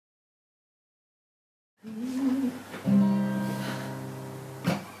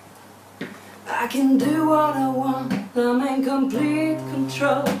I can do what I want, I'm in complete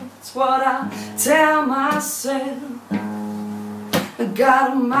control. That's what I tell myself. I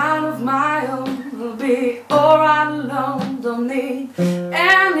got a mind of my own, I'll be alright alone. Don't need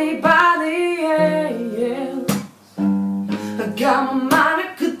anybody else. I got my mind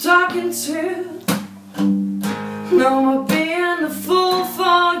I could talking to. No more being a fool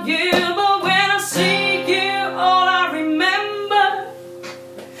for you. But when I see you, all I remember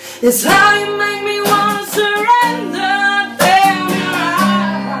is how you make me wanna surrender. Damn, your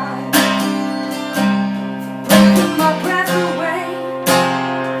eyes breaking my breath away,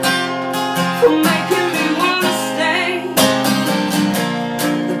 for making me wanna stay.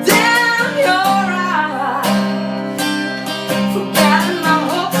 Damn, your eyes for getting my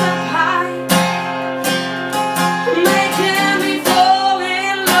hopes up high, making me fall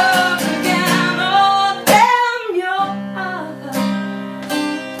in love again. Oh, damn, your eyes.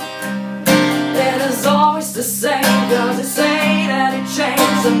 It is always the same, 'cause they say that it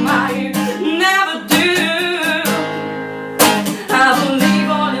changes, and mine never do. I believe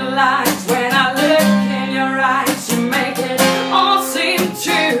all your lies when I look in your eyes. You make it all seem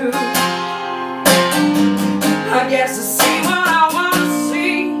true. I guess I see what I wanna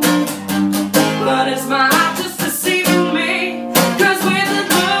see, but it's my heart just deceiving me. 'Cause with the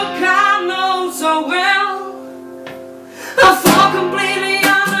look I know so well, I fall completely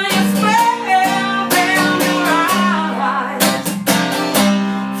under your spell. Damn, your eyes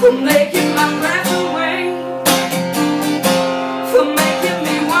for making my breath away, for making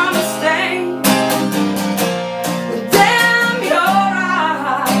me wanna stay. Damn, your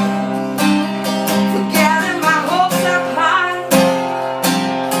eyes for getting my hopes up high,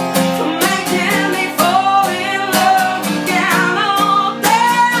 for making me fall in love again. Oh,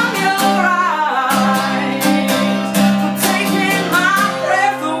 damn, your eyes for taking my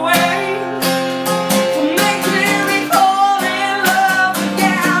breath away, for making me fall in love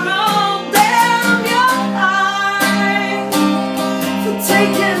again. Oh, damn, your eyes for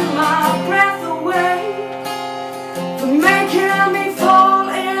taking my breath away, for making me fall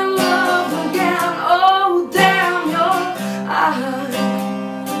in love again. Oh, damn, your eyes.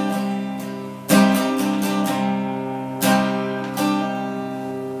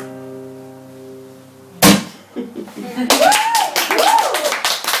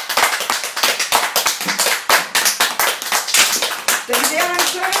 Sehr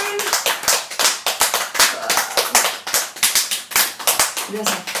schön.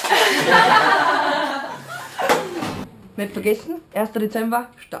 Nicht vergessen, 1. Dezember,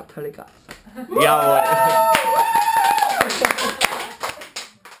 Stadthalle Graz. Jawohl.